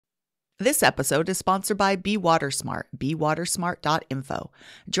This episode is sponsored by BeWaterSmart, bewatersmart.info.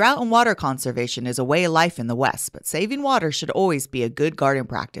 Drought and water conservation is a way of life in the West, but saving water should always be a good garden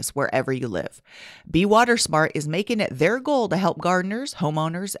practice wherever you live. BeWatersmart is making it their goal to help gardeners,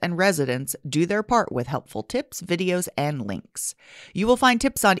 homeowners, and residents do their part with helpful tips, videos, and links. You will find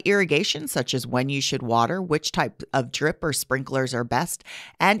tips on irrigation, such as when you should water, which type of drip or sprinklers are best,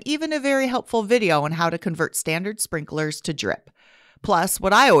 and even a very helpful video on how to convert standard sprinklers to drip. Plus,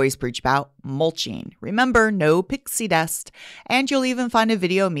 what I always preach about, mulching. Remember, no pixie dust. And you'll even find a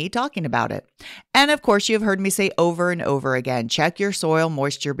video of me talking about it. And of course, you've heard me say over and over again, check your soil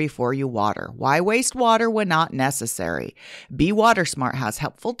moisture before you water. Why waste water when not necessary? BeWatersmart has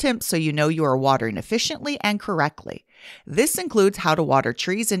helpful tips so you know you are watering efficiently and correctly. This includes how to water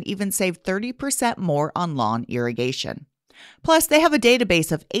trees and even save 30% more on lawn irrigation. Plus, they have a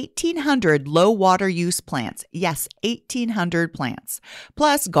database of 1,800 low water use plants. Yes, 1,800 plants.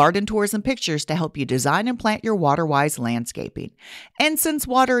 Plus, garden tours and pictures to help you design and plant your water-wise landscaping. And since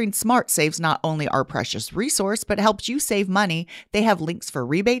watering smart saves not only our precious resource, but helps you save money, they have links for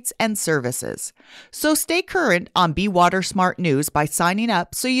rebates and services. So stay current on BeWatersmart news by signing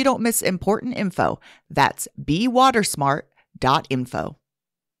up so you don't miss important info. That's bewatersmart.info.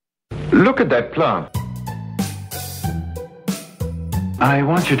 Look at that plant. I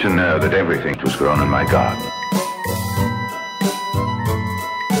want you to know that everything was grown in my garden.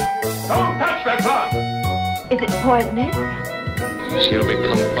 Don't touch that plant! Is it poisonous? She'll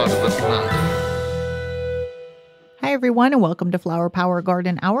become part of the plant. Hi, everyone, and welcome to Flower Power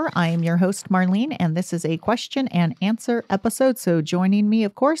Garden Hour. I am your host, Marlene, and this is a question and answer episode. So joining me,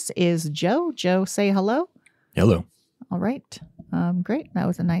 of course, is Joe. Joe, say hello. Hello. All right. Great. That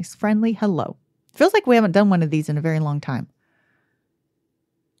was a nice, friendly hello. Feels like we haven't done one of these in a very long time.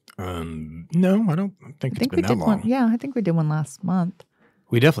 No, I don't think it's been that long. I think we did one last month.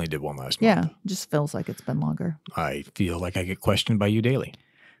 We definitely did one last month. Yeah, just feels like it's been longer. I feel like I get questioned by you daily.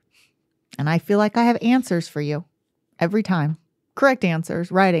 And I feel like I have answers for you every time. Correct answers,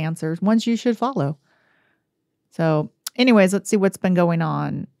 right answers, ones you should follow. So anyways, let's see what's been going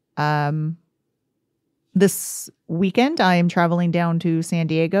on. This weekend, I am traveling down to San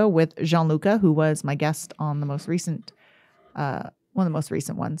Diego with Gianluca, who was my guest on the most recent one of the most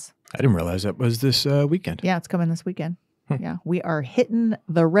recent ones. I didn't realize that was this weekend. Yeah, it's coming this weekend. Yeah, we are hitting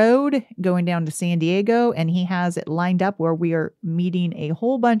the road, going down to San Diego, and he has it lined up where we are meeting a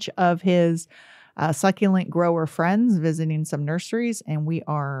whole bunch of his succulent grower friends, visiting some nurseries, and we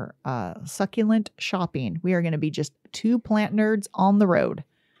are succulent shopping. We are going to be just two plant nerds on the road.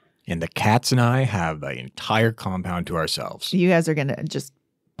 And the cats and I have the entire compound to ourselves. You guys are going to just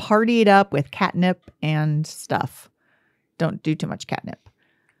party it up with catnip and stuff. Don't do too much catnip.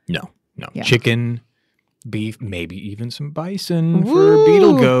 No. Yeah. Chicken, beef, maybe even some bison for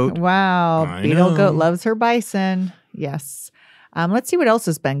Beetle Goat. Wow. Beetle Goat loves her bison. Yes. Let's see what else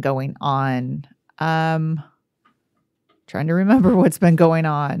has been going on. Trying to remember what's been going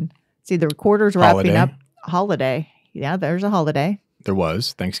on. See, the recorder's wrapping up. Holiday. Yeah, there's a holiday. There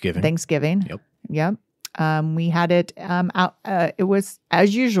was Thanksgiving. Yep. We had it out. It was,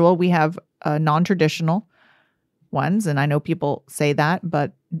 as usual, we have non-traditional ones, and I know people say that,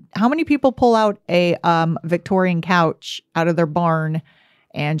 but how many people pull out a Victorian couch out of their barn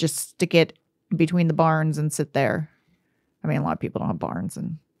and just stick it between the barns and sit there? I mean, a lot of people don't have barns,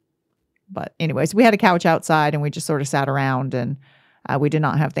 but anyways, we had a couch outside and we just sort of sat around, and we did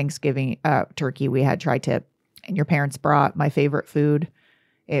not have Thanksgiving turkey. We had tri-tip, and your parents brought my favorite food,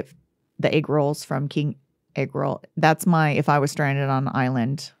 the egg rolls from King Egg Roll. That's if I was stranded on an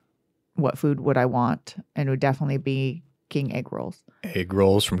island, what food would I want? And it would definitely be King Egg Rolls. Egg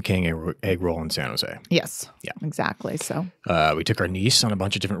rolls from King Egg Roll in San Jose. Yes. Yeah. Exactly. So we took our niece on a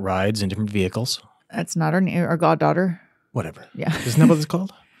bunch of different rides in different vehicles. That's not our goddaughter. Whatever. Yeah. Isn't that what it's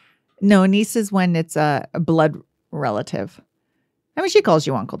called? No, niece is when it's a blood relative. I mean, she calls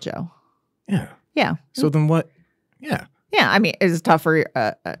you Uncle Joe. Yeah. Yeah. So then what? Yeah. Yeah. I mean, is it tougher?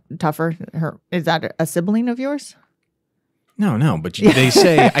 Is that a sibling of yours? No, but they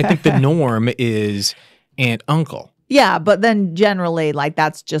say, I think the norm is aunt, uncle. Yeah, but then generally,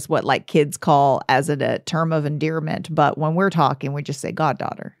 that's just what kids call as a term of endearment. But when we're talking, we just say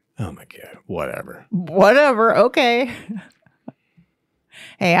goddaughter. Oh my God, whatever. Whatever, okay.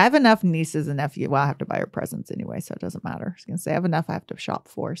 Hey, I have enough nieces and nephews. Well, I have to buy her presents anyway, so it doesn't matter. I was going to say I have enough I have to shop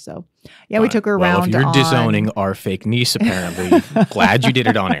for. So, yeah, we took her around. If you're disowning our fake niece, apparently, glad you did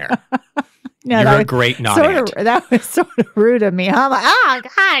it on air. No, you're a great aunt. That was sort of rude of me. I'm like, oh,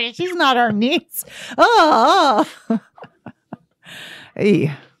 God, she's not our niece. Oh.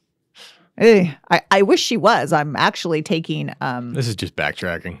 Hey. I wish she was. I'm actually taking This is just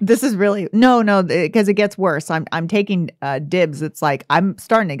backtracking. this is really no, because it gets worse. I'm taking dibs. It's like I'm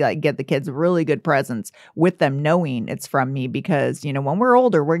starting to like get the kids really good presents with them knowing it's from me, because when we're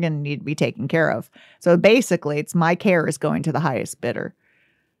older, we're going to need to be taken care of. So basically, it's my care is going to the highest bidder,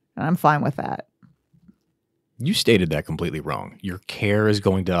 and I'm fine with that. You stated that completely wrong. Your care is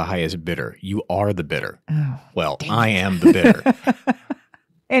going to the highest bidder. You are the bidder. Oh, well, I am the bidder.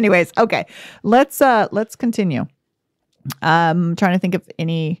 Anyways, okay, let's continue. I'm trying to think of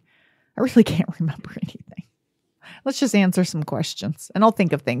any. I really can't remember anything. Let's just answer some questions, and I'll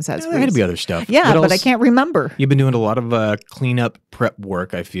think of things as there had to be other stuff. Yeah, What but I else? can't remember. You've been doing a lot of cleanup prep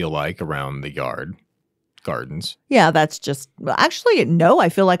work, I feel like, around the gardens. Yeah, that's just actually no. I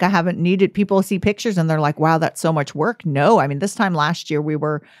feel like I haven't needed people to see pictures, and they're like, "Wow, that's so much work." No, I mean this time last year we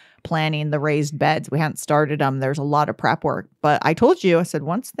were planning the raised beds. We hadn't started them. There's a lot of prep work, but I told you, I said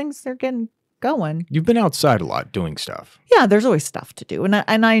once things are getting going. You've been outside a lot doing stuff. Yeah, there's always stuff to do, and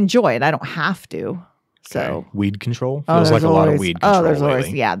I enjoy it. I don't have to. So Okay. Weed control feels like a lot of weed control. there's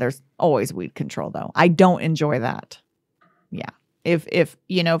lately. always there's always weed control though. I don't enjoy that. Yeah, if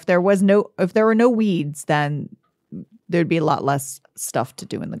there were no weeds, then there'd be a lot less stuff to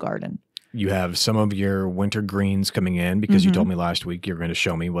do in the garden. You have some of your winter greens coming in because you told me last week you're going to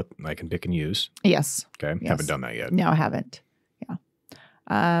show me what I can pick and use. Yes. Okay. Yes. Haven't done that yet. No, I haven't.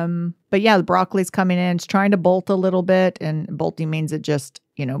 Yeah. But yeah, the broccoli's coming in. It's trying to bolt a little bit, and bolting means it just,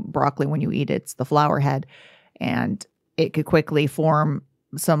 broccoli when you eat it, it's the flower head, and it could quickly form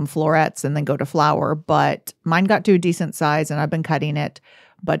some florets and then go to flower. But mine got to a decent size, and I've been cutting it.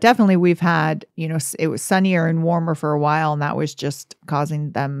 But definitely we've had, it was sunnier and warmer for a while, and that was just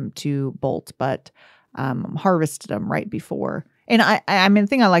causing them to bolt. But harvested them right before. And I mean, the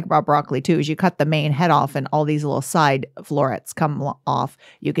thing I like about broccoli too is you cut the main head off and all these little side florets come off.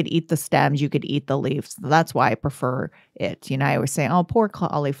 You could eat the stems, you could eat the leaves. So that's why I prefer it. I always say, oh, poor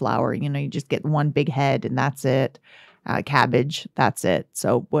cauliflower. You just get one big head and that's it. Cabbage, that's it.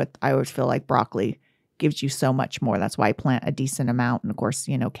 So I always feel like broccoli gives you so much more. That's why I plant a decent amount. And of course,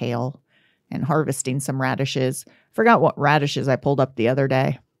 kale and harvesting some radishes. Forgot what radishes I pulled up the other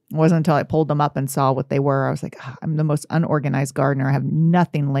day. It wasn't until I pulled them up and saw what they were. I was like, I'm the most unorganized gardener. I have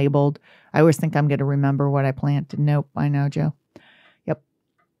nothing labeled. I always think I'm going to remember what I planted. Nope, I know, Joe. Yep.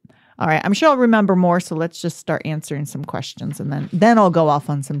 All right, I'm sure I'll remember more. So let's just start answering some questions, and then I'll go off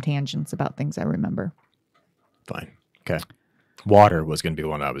on some tangents about things I remember. Fine. Okay. Water was going to be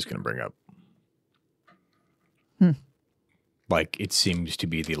one I was going to bring up. Like it seems to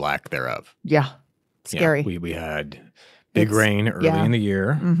be the lack thereof. Yeah. Scary. Yeah, we had big rain early in the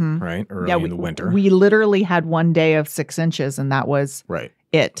year, right? Early in the winter. We literally had one day of 6 inches, and that was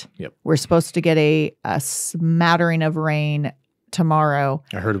it. Yep. We're supposed to get a smattering of rain tomorrow.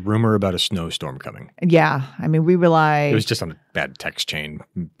 I heard a rumor about a snowstorm coming. Yeah. I mean, we rely. It was just on a bad text chain,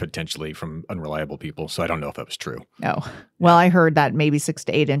 potentially from unreliable people. So I don't know if that was true. Oh, well, I heard that maybe 6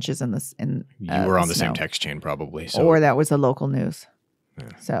 to 8 inches in this. You were on the snow. same text chain, probably. So. Or that was the local news. Yeah.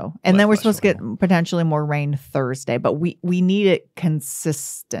 So, and then we're supposed to get potentially more rain Thursday, but we need it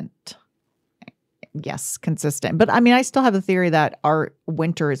consistent. Yes, consistent. But I mean, I still have a theory that our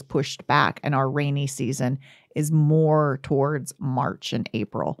winter is pushed back and our rainy season is more towards March and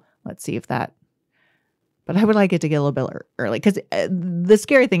April. Let's see if that. But I would like it to get a little bit early, because the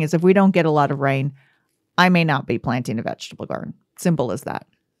scary thing is if we don't get a lot of rain, I may not be planting a vegetable garden. Simple as that.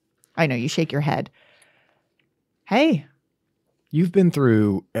 I know you shake your head. Hey. You've been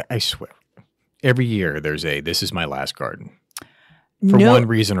through, I swear, every year there's this is my last garden. For one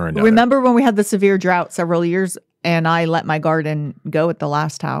reason or another. Remember when we had the severe drought several years and I let my garden go at the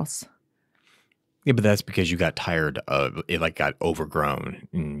last house? Yeah, but that's because you got tired of it, like got overgrown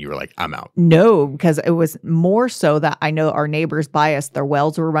and you were like, I'm out. No, because it was more so that I know our neighbors by us, their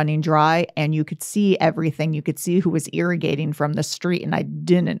wells were running dry and you could see everything. You could see who was irrigating from the street, and I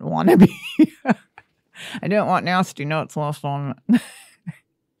didn't want to be. I didn't want nasty notes left on it.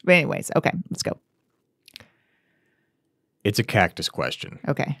 But anyways, okay, let's go. It's a cactus question.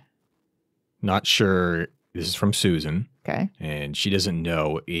 Okay. Not sure. This is from Susan. Okay. And she doesn't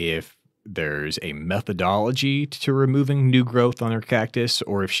know if there's a methodology to removing new growth on her cactus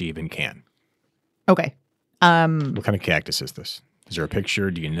or if she even can. Okay. What kind of cactus is this? Is there a picture?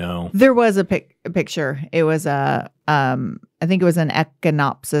 Do you know? There was a picture. It was I think it was an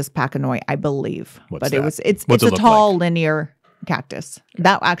Echinopsis pachanoi, I believe. What's but that? It's What's a it look tall like? linear cactus.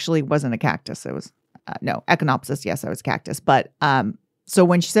 That actually wasn't a cactus. It was no Echinopsis. Yes, that was cactus. But so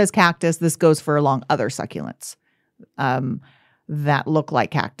when she says cactus, this goes for along other succulents that look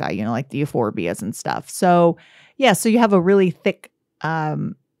like cacti, like the euphorbias and stuff. So yeah, so you have a really thick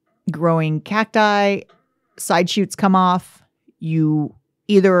growing cacti, side shoots come off. You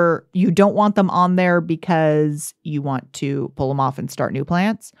don't want them on there because you want to pull them off and start new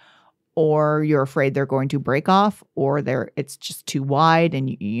plants, or you're afraid they're going to break off, or it's just too wide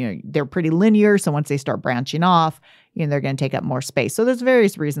and they're pretty linear. So once they start branching off, they're going to take up more space. So there's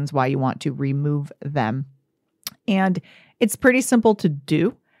various reasons why you want to remove them. And it's pretty simple to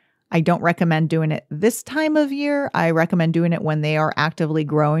do. I don't recommend doing it this time of year. I recommend doing it when they are actively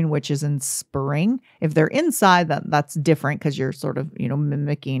growing, which is in spring. If they're inside, that's different because you're sort of,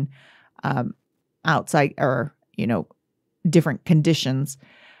 mimicking outside or, different conditions.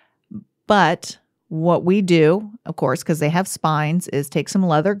 But what we do, of course, because they have spines, is take some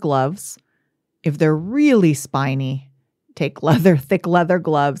leather gloves. If they're really spiny, take thick leather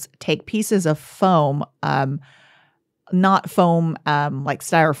gloves, take pieces of foam, not foam like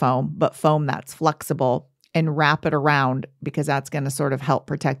styrofoam, but foam that's flexible, and wrap it around because that's going to sort of help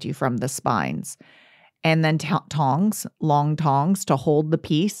protect you from the spines. And then tongs, long tongs to hold the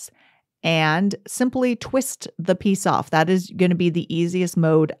piece, and simply twist the piece off. That is going to be the easiest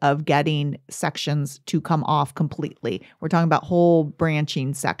mode of getting sections to come off completely. We're talking about whole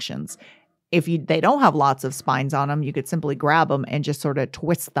branching sections. If they don't have lots of spines on them, you could simply grab them and just sort of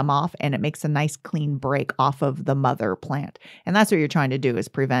twist them off, and it makes a nice clean break off of the mother plant. And that's what you're trying to do, is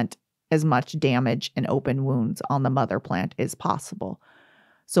prevent as much damage and open wounds on the mother plant as possible.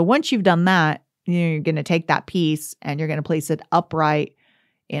 So once you've done that, you're going to take that piece and you're going to place it upright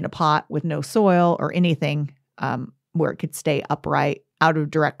in a pot with no soil or anything where it could stay upright, out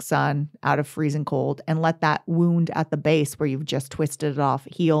of direct sun, out of freezing cold, and let that wound at the base where you've just twisted it off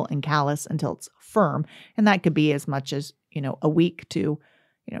heal and callus until it's firm. And that could be as much as, a week to,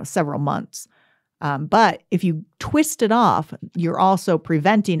 several months. But if you twist it off, you're also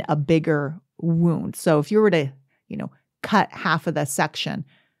preventing a bigger wound. So if you were to, cut half of the section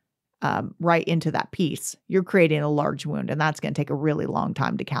right into that piece, you're creating a large wound, and that's going to take a really long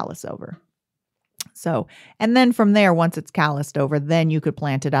time to callus over. So, and then from there, once it's calloused over, then you could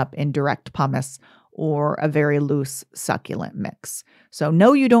plant it up in direct pumice or a very loose succulent mix. So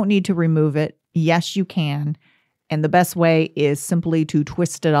no, you don't need to remove it. Yes, you can. And the best way is simply to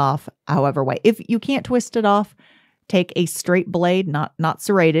twist it off however way. If you can't twist it off, take a straight blade, not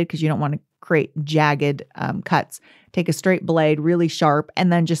serrated, because you don't want to create jagged cuts. Take a straight blade, really sharp,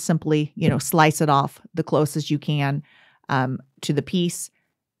 and then just simply, slice it off the closest you can to the piece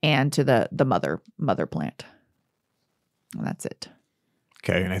and to the mother plant. And that's it.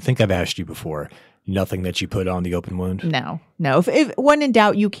 Okay. And I think I've asked you before, nothing that you put on the open wound? No. If when in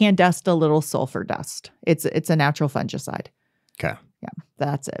doubt, you can dust a little sulfur dust. It's a natural fungicide. Okay. Yeah,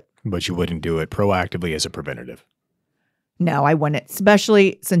 that's it. But you wouldn't do it proactively as a preventative? No, I wouldn't,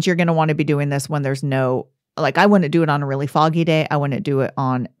 especially since you're going to want to be doing this when there's no, I wouldn't do it on a really foggy day. I wouldn't do it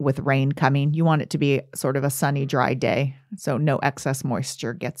with rain coming. You want it to be sort of a sunny, dry day, so no excess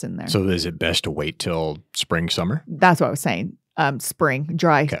moisture gets in there. So is it best to wait till spring, summer? That's what I was saying. Spring,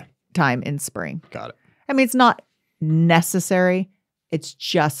 dry time in spring. Got it. I mean, it's not necessary. It's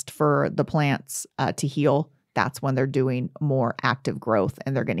just for the plants to heal. That's when they're doing more active growth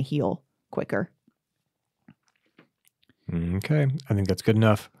and they're going to heal quicker. Okay. I think that's good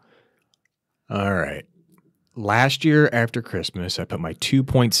enough. All right. Last year after Christmas, I put my 2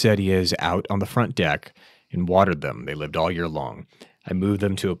 poinsettias out on the front deck and watered them. They lived all year long. I moved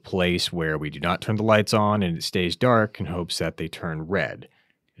them to a place where we do not turn the lights on and it stays dark in hopes that they turn red.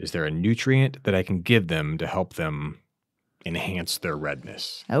 Is there a nutrient that I can give them to help them enhance their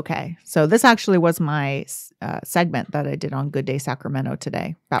redness? Okay. So this actually was my segment that I did on Good Day Sacramento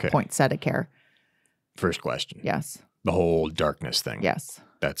today about poinsettia care. First question. Yes. The whole darkness thing. Yes.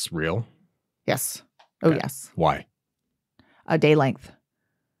 That's real? Yes. Oh, Okay. yes. Why? A day length.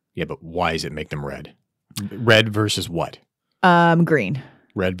 Yeah, but why does it make them red? Red versus what? Green.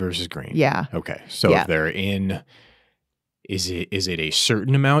 Red versus green. Yeah. Okay. So if they're in, is it a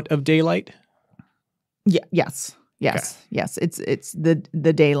certain amount of daylight? Yeah. Yes. Yes. Okay. Yes. It's the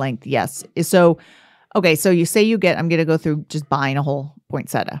day length. Yes. So, okay. So you say I'm going to go through just buying a whole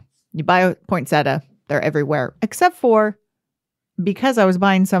poinsettia. You buy a poinsettia. They're everywhere except for, because I was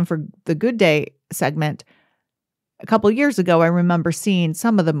buying some for the Good Day segment a couple of years ago, I remember seeing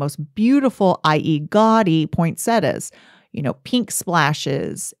some of the most beautiful, i.e. gaudy poinsettias, pink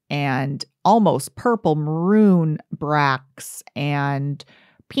splashes and almost purple maroon bracts and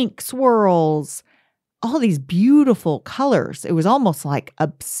pink swirls, all these beautiful colors. It was almost like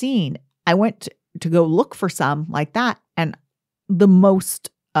obscene. I went to go look for some like that, and the most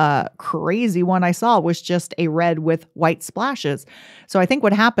crazy one I saw was just a red with white splashes. So I think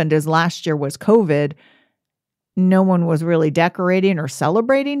what happened is last year was COVID. no one was really decorating or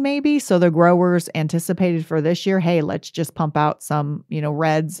celebrating maybe. So the growers anticipated for this year, hey, let's just pump out some,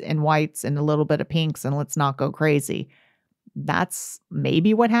 reds and whites and a little bit of pinks and let's not go crazy. That's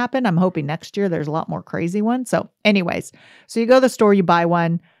maybe what happened. I'm hoping next year there's a lot more crazy ones. So anyways, so you go to the store, you buy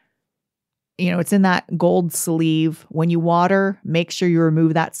one, it's in that gold sleeve. When you water, make sure you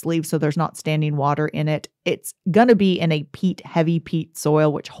remove that sleeve so there's not standing water in it. It's going to be in a heavy peat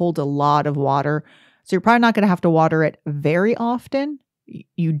soil, which holds a lot of water. So you're probably not going to have to water it very often.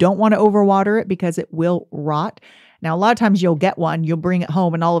 You don't want to overwater it because it will rot. Now, a lot of times you'll get one, you'll bring it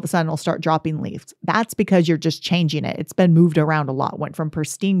home and all of a sudden it'll start dropping leaves. That's because you're just changing it. It's been moved around a lot. Went from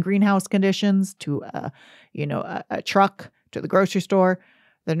pristine greenhouse conditions to a truck, to the grocery store,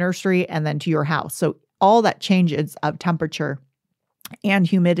 the nursery, and then to your house. So all that changes of temperature and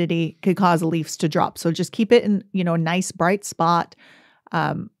humidity could cause leaves to drop. So just keep it in, a nice bright spot.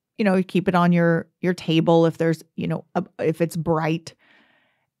 Keep it on your table if there's, if it's bright.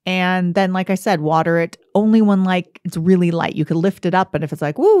 And then, like I said, water it only when it's really light. You could lift it up, and if it's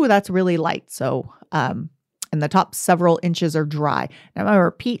woo, that's really light. So, and the top several inches are dry. Now, remember,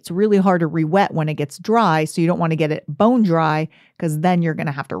 peat's really hard to re-wet when it gets dry, so you don't want to get it bone dry because then you're going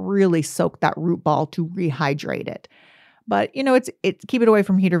to have to really soak that root ball to rehydrate it. But, it's keep it away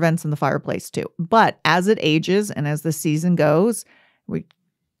from heater vents in the fireplace too. But as it ages and as the season goes, we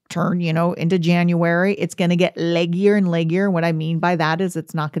turn, into January, it's going to get leggier and leggier. What I mean by that is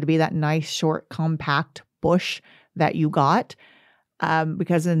it's not going to be that nice, short, compact bush that you got.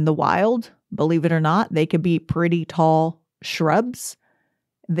 Because in the wild, believe it or not, they could be pretty tall shrubs.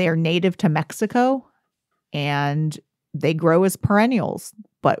 They're native to Mexico and they grow as perennials,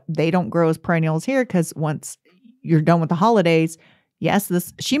 but they don't grow as perennials here because once you're done with the holidays,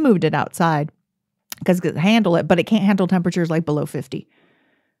 yes, she moved it outside because it can handle it, but it can't handle temperatures below 50.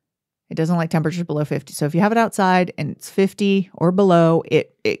 It doesn't like temperatures below 50. So if you have it outside and it's 50 or below,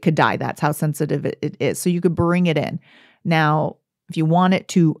 it could die. That's how sensitive it is. So you could bring it in. Now, if you want it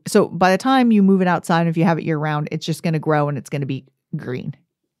to, so by the time you move it outside, if you have it year round, it's just going to grow and it's going to be green.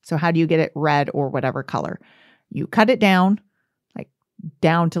 So how do you get it red or whatever color? You cut it down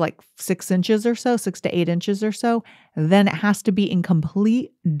to 6 inches or so, 6 to 8 inches or so. Then it has to be in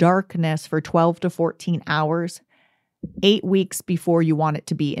complete darkness for 12 to 14 hours. 8 weeks before you want it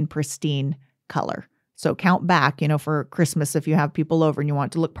to be in pristine color. So count back, for Christmas, if you have people over and you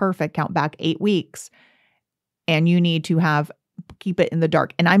want it to look perfect, count back 8 weeks. And you need to keep it in the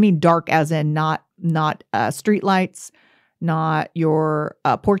dark. And I mean dark as in not street lights, not your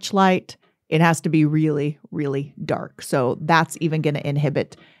porch light. It has to be really, really dark. So that's even going to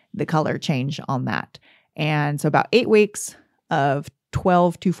inhibit the color change on that. And so about 8 weeks of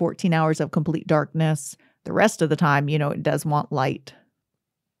 12 to 14 hours of complete darkness. The rest of the time, it does want light.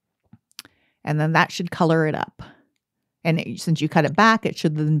 And then that should color it up. And since you cut it back, it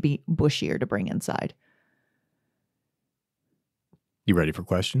should then be bushier to bring inside. You ready for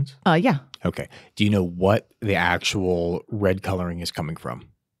questions? Yeah. Okay. Do you know what the actual red coloring is coming from?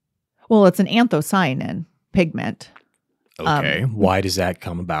 Well, it's an anthocyanin pigment. Okay. Why does that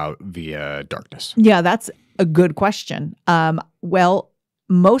come about via darkness? Yeah, that's a good question. Well,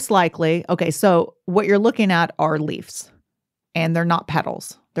 most likely, okay, so what you're looking at are leaves, and they're not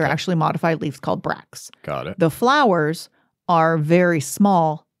petals. They're actually modified leaves called bracts. Got it. The flowers are very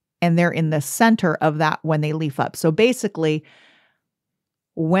small, and they're in the center of that when they leaf up. So basically,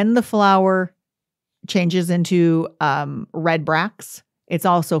 when the flower changes into red bracts, it's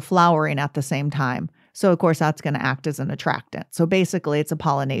also flowering at the same time. So, of course, that's going to act as an attractant. So basically, it's a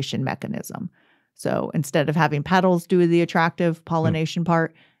pollination mechanism. So instead of having petals do the attractive pollination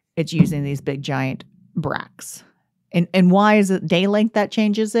part, it's using these big giant bracts. And why is it day length that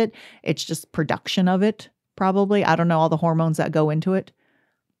changes it? It's just production of it, probably. I don't know all the hormones that go into it.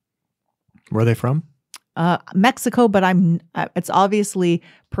 Where are they from? Mexico, but it's obviously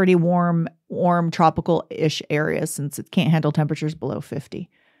pretty warm tropical-ish areas since it can't handle temperatures below 50.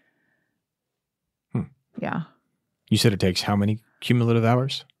 Yeah. You said it takes how many cumulative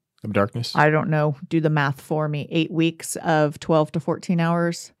hours of darkness? I don't know. Do the math for me. 8 weeks of 12 to 14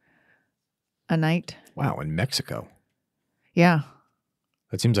 hours a night. Wow, in Mexico. Yeah.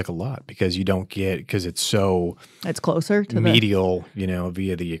 That seems like a lot because you don't get, because it's so... It's closer to medial,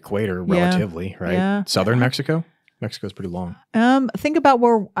 via the equator relatively, right? Yeah. Southern Mexico? Mexico's pretty long. Think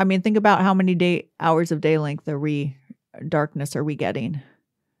about how many hours of day length darkness are we getting?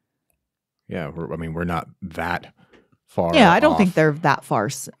 Yeah, we're not that far. Yeah, I don't off. think they're that far,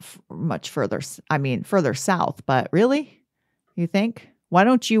 much further. Further south, but really? You think? Why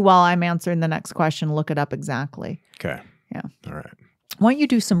don't you, while I'm answering the next question, look it up exactly? Okay. Yeah. All right. Why don't you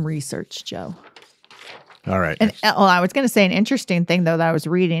do some research, Joe? All right. And I was going to say an interesting thing though that I was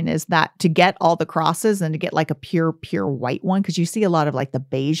reading is that to get all the crosses and to get like a pure white one, because you see a lot of like the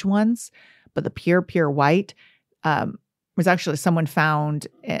beige ones, but the pure white was actually someone found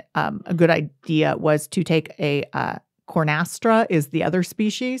a good idea was to take a cornastra is the other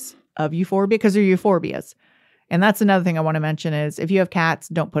species of euphorbia because they're euphorbias. And that's another thing I want to mention is if you have cats,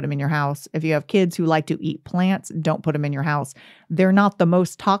 don't put them in your house. If you have kids who like to eat plants, don't put them in your house. They're not the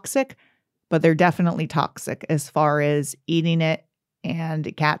most toxic, but they're definitely toxic as far as eating it.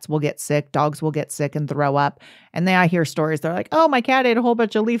 And cats will get sick, dogs will get sick and throw up. And then I hear stories. They're like, "Oh, my cat ate a whole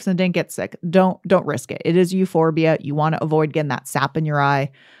bunch of leaves and didn't get sick." Don't risk it. It is euphorbia. You want to avoid getting that sap in your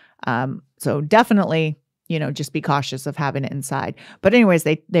eye. So definitely, just be cautious of having it inside. But anyways,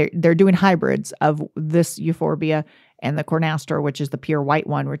 they're doing hybrids of this euphorbia and the cornastra, which is the pure white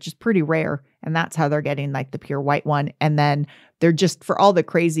one, which is pretty rare. And that's how they're getting like the pure white one. And then they're just for all the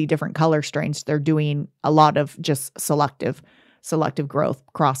crazy different color strains, they're doing a lot of just selective growth,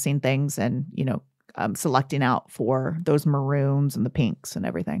 crossing things and, selecting out for those maroons and the pinks and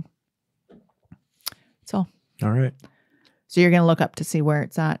everything. So, all right. So you're going to look up to see where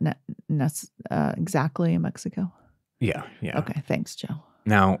it's at exactly in Mexico? Yeah. Okay, thanks, Joe.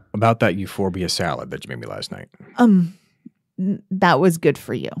 Now, about that euphorbia salad that you made me last night. That was good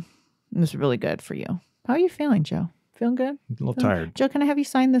for you. It was really good for you. How are you feeling, Joe? Feeling good? A little tired. Joe, can I have you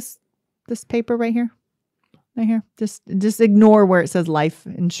sign this paper right here? Right here. Just ignore where it says life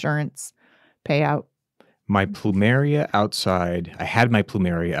insurance payout. My Plumeria outside. I had my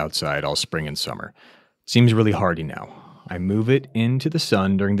Plumeria outside all spring and summer. Seems really hardy now. I move it into the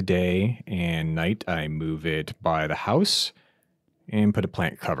sun during the day and night. I move it by the house and put a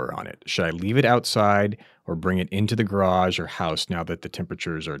plant cover on it. Should I leave it outside or bring it into the garage or house now that the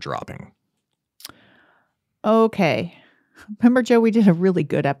temperatures are dropping? Okay. Remember, Joe, we did a really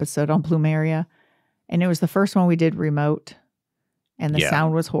good episode on Plumeria, and it was the first one we did remote, and the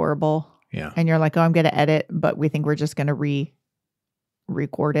sound was horrible. Yeah. And you're like, "Oh, I'm going to edit, but we think we're just going to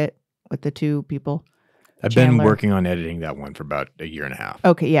re-record it with the two people." I've been working on editing that one for about a year and a half.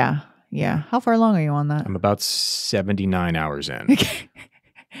 Okay, yeah. How far along are you on that? I'm about 79 hours in.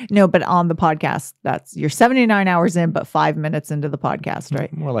 No, but on the podcast, you're 79 hours in, but 5 minutes into the podcast,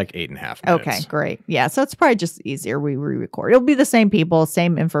 right? More like 8.5 minutes. Okay, great. Yeah, so it's probably just easier. We re-record. It'll be the same people,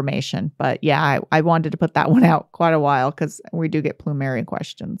 same information. But yeah, I wanted to put that one out quite a while because we do get Plumeria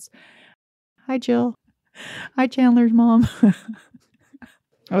questions. Hi, Jill. Hi, Chandler's mom.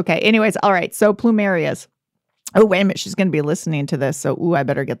 Okay, anyways, all right. So Plumerias. Oh, wait a minute. She's going to be listening to this. So, I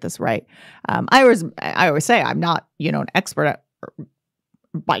better get this right. I always say I'm not, an expert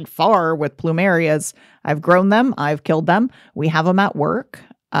by far with Plumerias. I've grown them. I've killed them. We have them at work.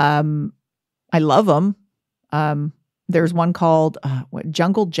 I love them. There's one called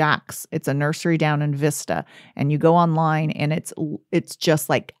Jungle Jacks. It's a nursery down in Vista, and you go online and it's just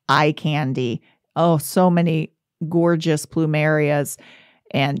like eye candy. Oh, so many gorgeous Plumerias.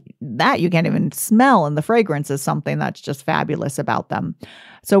 And that you can't even smell, and the fragrance is something that's just fabulous about them.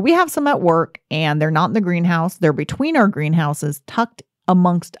 So we have some at work, and they're not in the greenhouse. They're between our greenhouses, tucked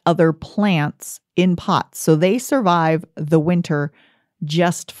amongst other plants in pots. So they survive the winter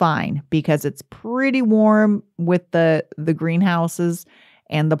just fine because it's pretty warm with the greenhouses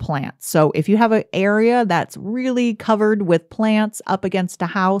and the plants. So if you have an area that's really covered with plants up against a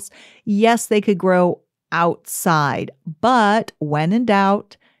house, yes, they could grow outside, but when in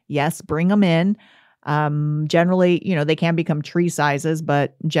doubt, yes, bring them in. Generally, they can become tree sizes,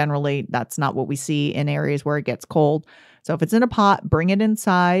 but generally that's not what we see in areas where it gets cold. So if it's in a pot, bring it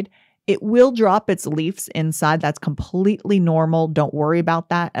inside. It will drop its leaves inside. That's completely normal. Don't worry about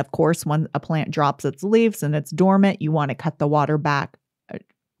that. Of course, when a plant drops its leaves and it's dormant, you want to cut the water back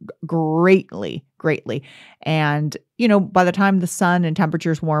greatly. And, by the time the sun and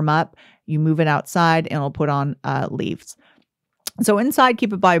temperatures warm up, you move it outside and it'll put on leaves. So inside,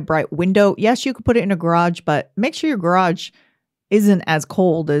 keep it by a bright window. Yes, you could put it in a garage, but make sure your garage isn't as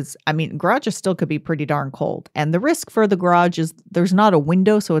cold garages still could be pretty darn cold. And the risk for the garage is there's not a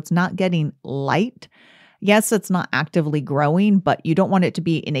window, so it's not getting light. Yes, it's not actively growing, but you don't want it to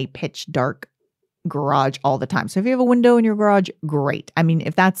be in a pitch dark garage all the time. So if you have a window in your garage, great.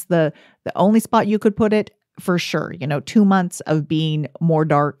 If that's the only spot you could put it, for sure. 2 months of being more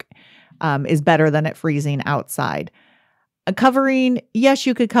dark is better than it freezing outside. A covering, yes,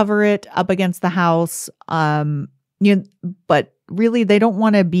 you could cover it up against the house. But really they don't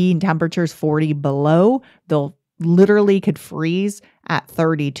want to be in temperatures 40 below. They'll literally could freeze at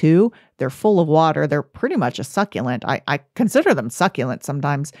 32. They're full of water. They're pretty much a succulent. I consider them succulent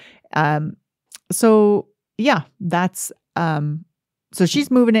sometimes. So yeah, that's So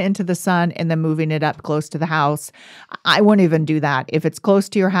she's moving it into the sun and then moving it up close to the house. I wouldn't even do that. If it's close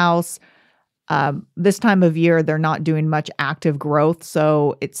to your house, this time of year, they're not doing much active growth.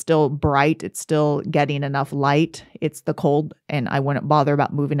 So it's still bright. It's still getting enough light. It's the cold, and I wouldn't bother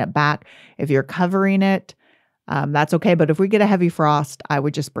about moving it back. If you're covering it, that's okay. But if we get a heavy frost, I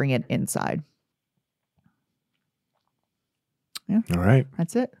would just bring it inside. Yeah. All right.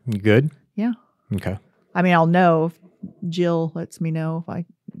 That's it. You good? Yeah. Okay. I mean, I'll know if Jill lets me know if I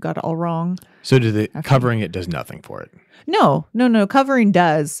got it all wrong. So covering it does nothing for it? No. Covering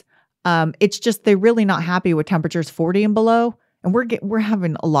does. It's just they're really not happy with temperatures 40 and below, and we're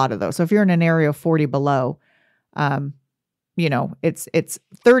having a lot of those. So if you're in an area of 40 below, it's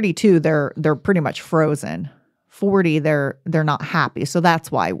 32. They're pretty much frozen. 40, they're not happy. So that's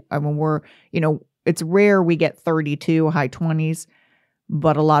why it's rare we get 32, high 20s,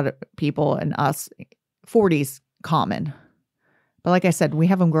 but a lot of people and us 40s common. But like I said, we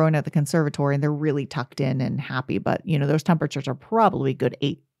have them growing at the conservatory and they're really tucked in and happy. But, those temperatures are probably good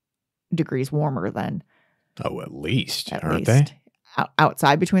 8 degrees warmer than. Oh, at least, aren't they?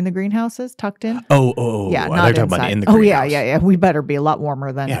 Outside between the greenhouses, tucked in. Oh. Yeah, They're not talking inside. about in the greenhouse. Yeah. We better be a lot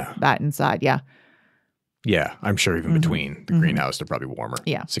warmer than that inside. Yeah. Yeah, I'm sure even between the greenhouse, they're probably warmer.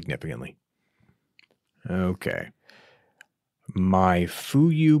 Yeah. Significantly. Okay. My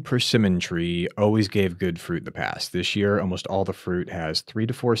Fuyu persimmon tree always gave good fruit in the past. This year, almost all the fruit has 3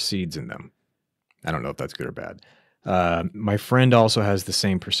 to 4 seeds in them. I don't know if that's good or bad. My friend also has the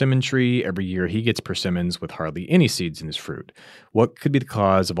same persimmon tree. Every year he gets persimmons with hardly any seeds in his fruit. What could be the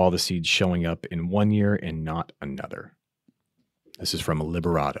cause of all the seeds showing up in one year and not another? This is from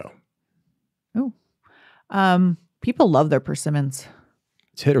Liberato. Oh, people love their persimmons.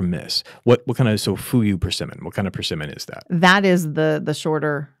 It's hit or miss. What kind of Fuyu persimmon? What kind of persimmon is that? That is the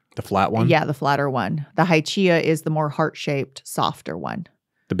shorter, the flat one. Yeah, the flatter one. The Haichia is the more heart shaped, softer one.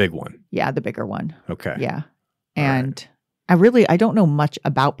 The big one. Yeah, the bigger one. Okay. Yeah, and I don't know much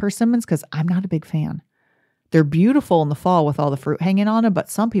about persimmons because I'm not a big fan. They're beautiful in the fall with all the fruit hanging on them, but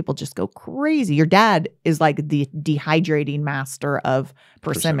some people just go crazy. Your dad is like the dehydrating master of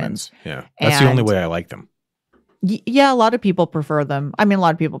persimmons. Yeah, that's the only way I like them. Yeah, a lot of people prefer them. I mean, a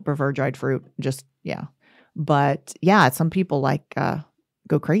lot of people prefer dried fruit. But yeah, some people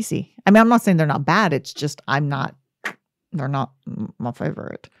go crazy. I mean, I'm not saying they're not bad. It's just they're not my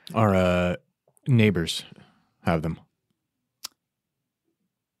favorite. Our neighbors have them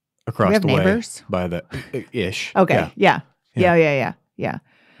across the neighbors? way by the ish. Okay. Yeah. Yeah.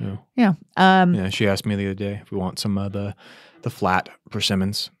 Yeah. She asked me the other day if we want some of the flat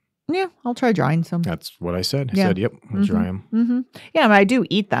persimmons. Yeah, I'll try drying some. That's what I said. I said, yep, we'll dry them. Mm-hmm. Yeah, I mean, I do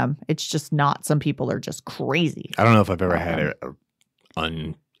eat them. It's just not, some people are just crazy. I don't know if I've ever had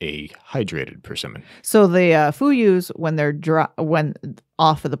a hydrated persimmon. So the Fuyus, when they're dry, when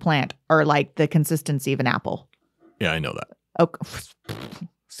off of the plant, are like the consistency of an apple. Yeah, I know that. Oh,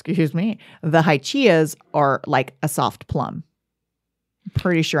 excuse me. The Haichias are like a soft plum.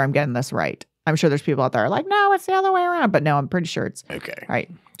 Pretty sure I'm getting this right. I'm sure there's people out there like, no, it's the other way around. But no, I'm pretty sure it's okay. Right.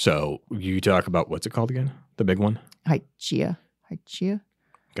 So you talk about, what's it called again? The big one? Haichia.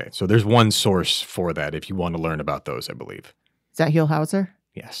 Okay. So there's one source for that if you want to learn about those, I believe. Is that Huelhauser?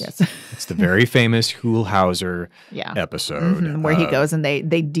 Yes. It's the very famous Huelhauser episode. Mm-hmm, where he goes and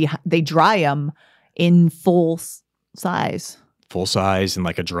they dry them in full size. Full size and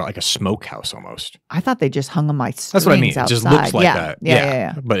like a smokehouse almost. I thought they just hung them like That's what I mean. outside. It just looks like that.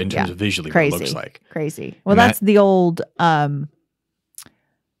 Yeah. But in terms of visually crazy, what it looks like. Crazy. Well, that's the old,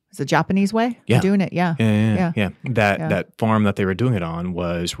 is it Japanese way of doing it? Yeah. Yeah. That farm that they were doing it on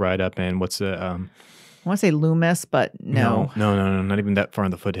was right up in, what's the... I want to say Loomis, but no. No. Not even that far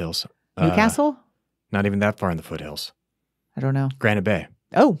in the foothills. Newcastle? Not even that far in the foothills. I don't know. Granite Bay.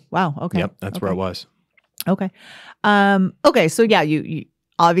 Oh, wow. Okay. Yep. That's where it was. Okay. Okay. So yeah, you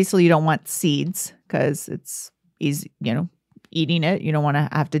obviously you don't want seeds because it's easy, eating it. You don't want to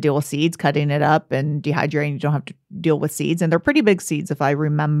have to deal with seeds, cutting it up and dehydrating. You don't have to deal with seeds. And they're pretty big seeds if I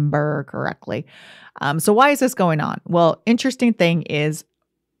remember correctly. So why is this going on? Well, interesting thing is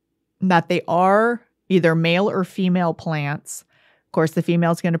that they are either male or female plants. Of course, the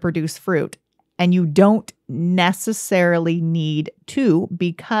female is going to produce fruit. And you don't necessarily need to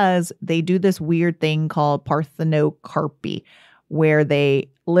because they do this weird thing called parthenocarpy, where they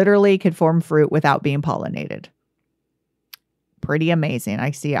literally could form fruit without being pollinated. Pretty amazing.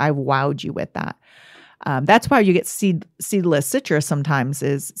 I wowed you with that. That's why you get seedless citrus sometimes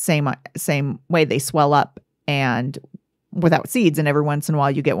is same way they swell up and without seeds. And every once in a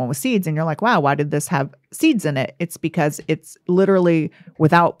while you get one with seeds and you're like, wow, why did this have seeds in it? It's because it's literally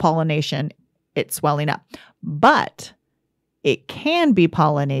without pollination. It's swelling up. But it can be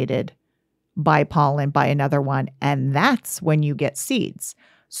pollinated by pollen by another one, and that's when you get seeds.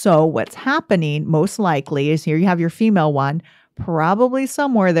 So what's happening most likely is here you have your female one. Probably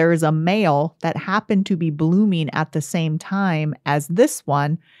somewhere there is a male that happened to be blooming at the same time as this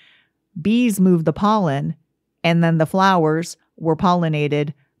one. Bees moved the pollen, and then the flowers were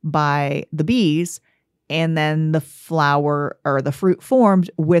pollinated by the bees, and then the flower or the fruit formed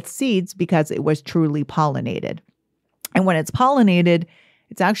with seeds because it was truly pollinated. And when it's pollinated,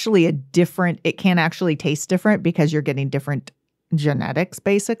 it's actually it can actually taste different because you're getting different genetics,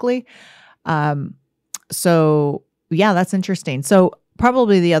 basically. So yeah, that's interesting. So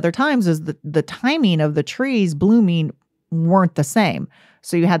probably the other times is the timing of the trees blooming weren't the same.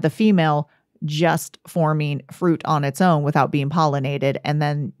 So you had the female just forming fruit on its own without being pollinated. And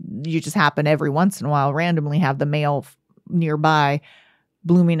then you just happen every once in a while randomly have the male nearby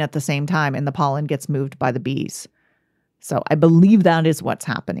blooming at the same time, and the pollen gets moved by the bees. So I believe that is what's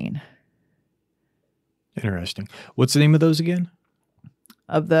happening. Interesting. What's the name of those again?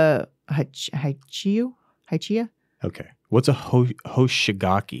 Of the Haichia? Okay. What's a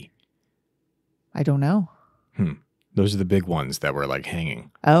Hoshigaki? I don't know. Those are the big ones that were like hanging.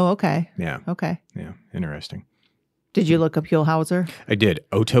 Oh, okay. Yeah. Okay. Yeah. Interesting. Did you look up Huelhauser? I did.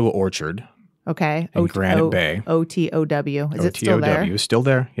 Oto Orchard. Okay. In Granite Bay. OTOW. Is it still there? OTOW. Still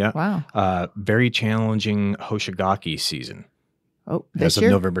there. Yeah. Wow. Very challenging Hoshigaki season. Oh, as of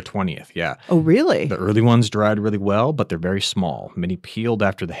November 20th. Yeah. Oh, really? The early ones dried really well, but they're very small. Many peeled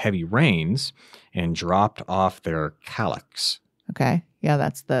after the heavy rains and dropped off their calyx. Okay. Yeah,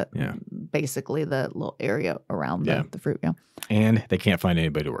 that's basically the little area around the fruit. Yeah. And they can't find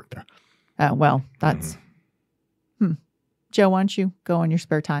anybody to work there. Well, that's Joe, why don't you go in your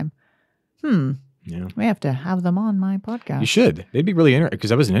spare time? Yeah. We have to have them on my podcast. You should. They'd be really interesting because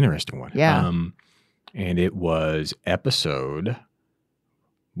that was an interesting one. Yeah. And it was episode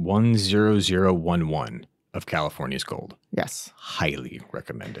 10011 of California's Gold. Yes. Highly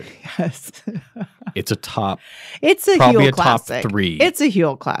recommended. Yes. It's a top. It's a probably Huel a classic. top 3. It's a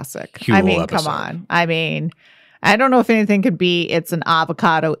Huel classic. Huel I mean, episode. come on. I mean, I don't know if anything could be. It's an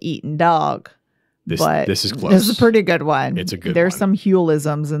avocado eating dog. This is close. This is a pretty good one. It's a good There's one. some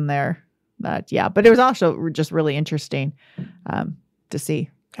Huelisms in there. But it was also just really interesting to see.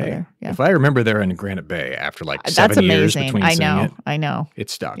 Hey, if I remember they're in Granite Bay after like 7 That's years amazing. between seeing it. I know. It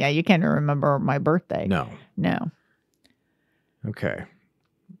stuck. Yeah, you can't remember my birthday. No. Okay.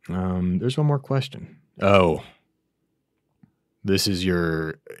 There's one more question. Oh, this is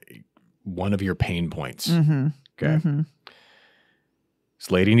one of your pain points. Mm-hmm. Okay. Mm-hmm.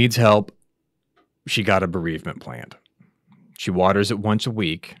 This lady needs help. She got a bereavement plant. She waters it once a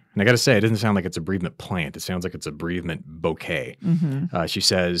week. And I got to say, it doesn't sound like it's a bereavement plant. It sounds like it's a bereavement bouquet. Mm-hmm. She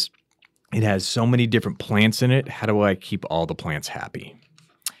says, it has so many different plants in it. How do I keep all the plants happy?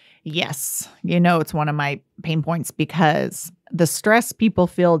 Yes. It's one of my pain points because the stress people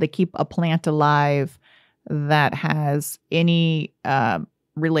feel to keep a plant alive that has any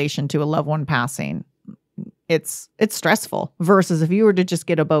relation to a loved one passing, it's stressful versus if you were to just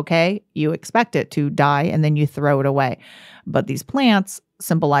get a bouquet, you expect it to die and then you throw it away. But these plants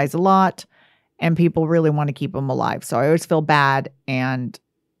symbolize a lot and people really want to keep them alive. So I always feel bad. And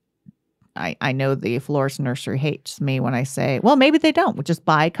I know the florist nursery hates me when I say, well, maybe they don't. Just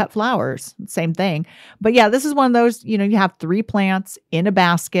buy cut flowers. Same thing. But yeah, this is one of those, you have 3 plants in a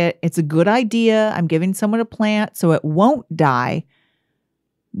basket. It's a good idea. I'm giving someone a plant so it won't die.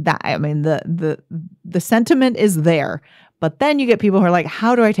 The sentiment is there. But then you get people who are like,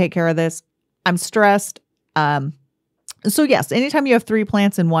 how do I take care of this? I'm stressed. So yes, anytime you have 3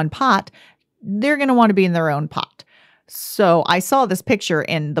 plants in one pot, they're going to want to be in their own pot. So I saw this picture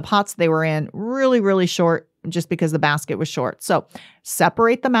and the pots they were in really, really short just because the basket was short. So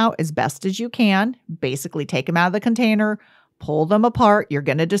separate them out as best as you can. Basically take them out of the container, pull them apart. You're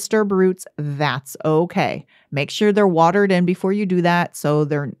going to disturb roots. That's okay. Make sure they're watered in before you do that so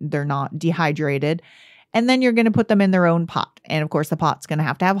they're not dehydrated. And then you're going to put them in their own pot. And of course, the pot's going to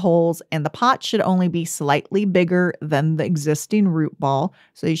have holes. And the pot should only be slightly bigger than the existing root ball.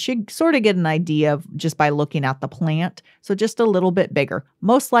 So you should sort of get an idea of just by looking at the plant. So just a little bit bigger.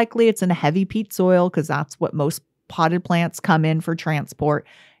 Most likely it's in a heavy peat soil because that's what most potted plants come in for transport.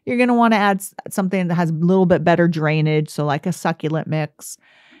 You're going to want to add something that has a little bit better drainage. So like a succulent mix.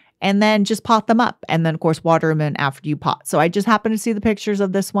 And then just pot them up. And then, of course, water them in after you pot. So I just happened to see the pictures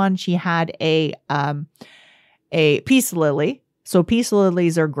of this one. She had a peace lily. So peace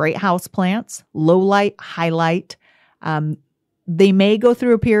lilies are great house plants, low light, high light. They may go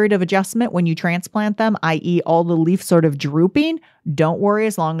through a period of adjustment when you transplant them, i.e. all the leaves sort of drooping. Don't worry,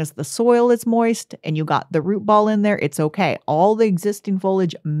 as long as the soil is moist and you got the root ball in there, it's okay. All the existing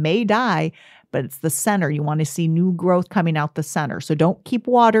foliage may die, but it's the center. You want to see new growth coming out the center. So don't keep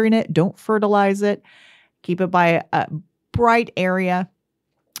watering it. Don't fertilize it. Keep it by a bright area.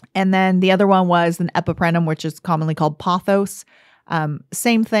 And then the other one was an epiprenum, which is commonly called pothos.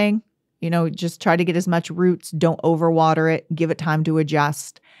 Same thing. Just try to get as much roots. Don't overwater it. Give it time to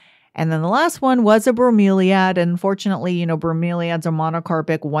adjust. And then the last one was a bromeliad. And unfortunately, bromeliads are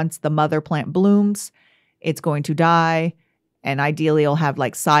monocarpic. Once the mother plant blooms, it's going to die. And ideally, it'll have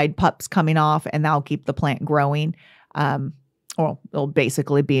like side pups coming off, and that'll keep the plant growing. Or it'll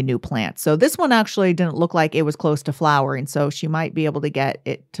basically be a new plant. So this one actually didn't look like it was close to flowering. So she might be able to get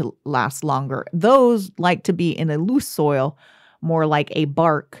it to last longer. Those like to be in a loose soil, more like a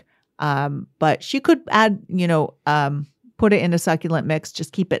bark. But she could add, put it in a succulent mix,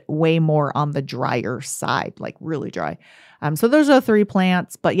 just keep it way more on the drier side, like really dry. So those are the 3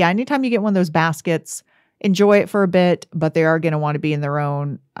 plants. But yeah, anytime you get one of those baskets, enjoy it for a bit, but they are going to want to be in their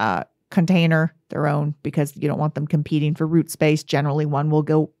own container, because you don't want them competing for root space. Generally, one will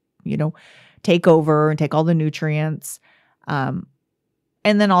go, take over and take all the nutrients. And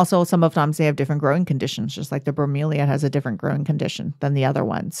then also sometimes they have different growing conditions, just like the bromelia has a different growing condition than the other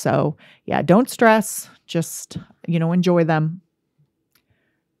one. So yeah, don't stress, just, enjoy them.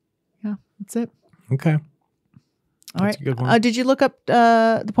 Yeah, that's it. Okay. All That's right. a good one. Did you look up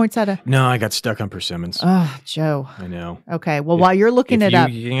the poinsettia? No, I got stuck on persimmons. Oh, Joe. I know. Okay. Well, while you're looking it up,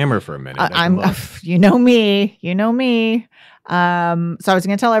 Yammer for a minute. I'm, you know me. So I was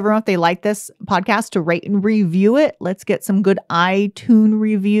going to tell everyone if they like this podcast to rate and review it. Let's get some good iTunes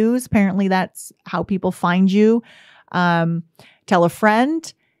reviews. Apparently that's how people find you. Tell a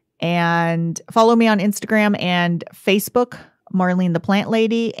friend and follow me on Instagram and Facebook, Marlene the Plant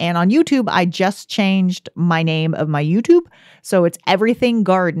Lady. And on YouTube, I just changed my name of my YouTube. So it's Everything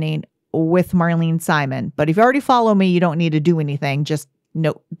Gardening with Marlene Simon. But if you already follow me, you don't need to do anything. Just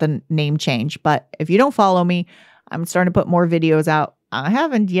note the name change. But if you don't follow me, I'm starting to put more videos out. I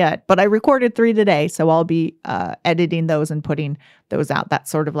haven't yet, but I recorded 3 today. So I'll be editing those and putting those out. That's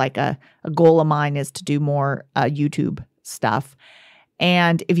sort of like a goal of mine, is to do more YouTube stuff.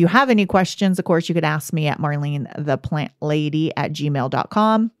 And if you have any questions, of course, you could ask me at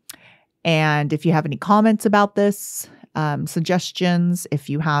marlenetheplantlady@gmail.com. And if you have any comments about this, suggestions, if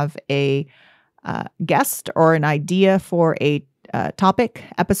you have a guest or an idea for a topic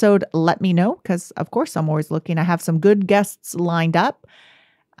episode, let me know, because of course I'm always looking. I have some good guests lined up.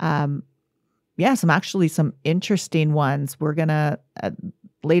 Some interesting ones. We're gonna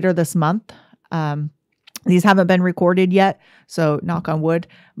later this month. These haven't been recorded yet, so knock on wood.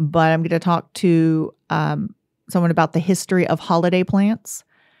 But I'm going to talk to someone about the history of holiday plants.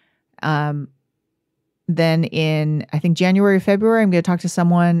 Then in, I think, January, February, I'm going to talk to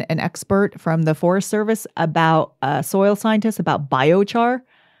someone, an expert from the Forest Service, about soil scientists, about biochar,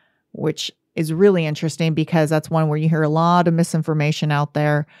 which is really interesting because that's one where you hear a lot of misinformation out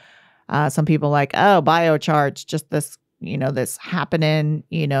there. Some people are like, oh, biochar, it's just this, this happening,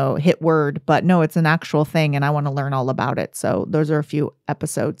 hit word. But no, it's an actual thing, and I want to learn all about it. So those are a few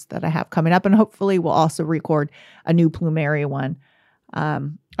episodes that I have coming up, and hopefully we'll also record a new Plumeria one.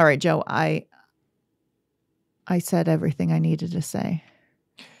 All right, Joe, I said everything I needed to say.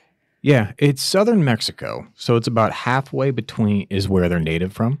 Yeah, it's southern Mexico. So it's about halfway between is where they're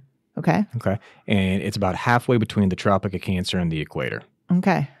native from. Okay. Okay. And it's about halfway between the Tropic of Cancer and the equator.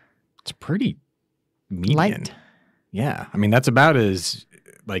 Okay. It's pretty median. Light. Yeah. I mean, that's about as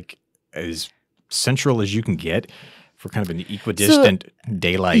central as you can get for kind of an equidistant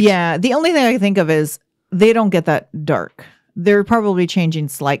daylight. Yeah. The only thing I can think of is they don't get that dark. They're probably changing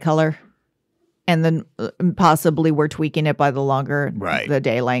slight color. And then possibly we're tweaking it by the longer the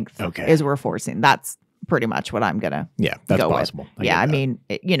day length is we're forcing. That's pretty much what I'm going to that's go possible. With. I mean,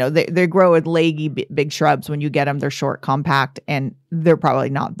 they grow with leggy big shrubs. When you get them, they're short, compact, and they're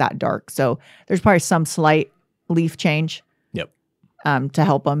probably not that dark. So there's probably some slight leaf change to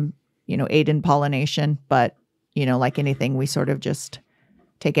help them, aid in pollination. But, like anything, we sort of just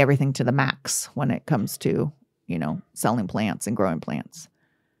take everything to the max when it comes to, selling plants and growing plants.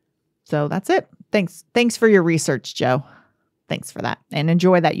 So that's it. Thanks for your research, Joe. Thanks for that. And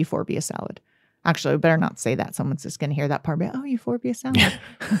enjoy that euphorbia salad. Actually, we better not say that. Someone's just going to hear that part. But, euphorbia salad.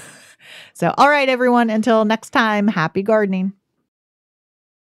 So, all right, everyone. Until next time, happy gardening.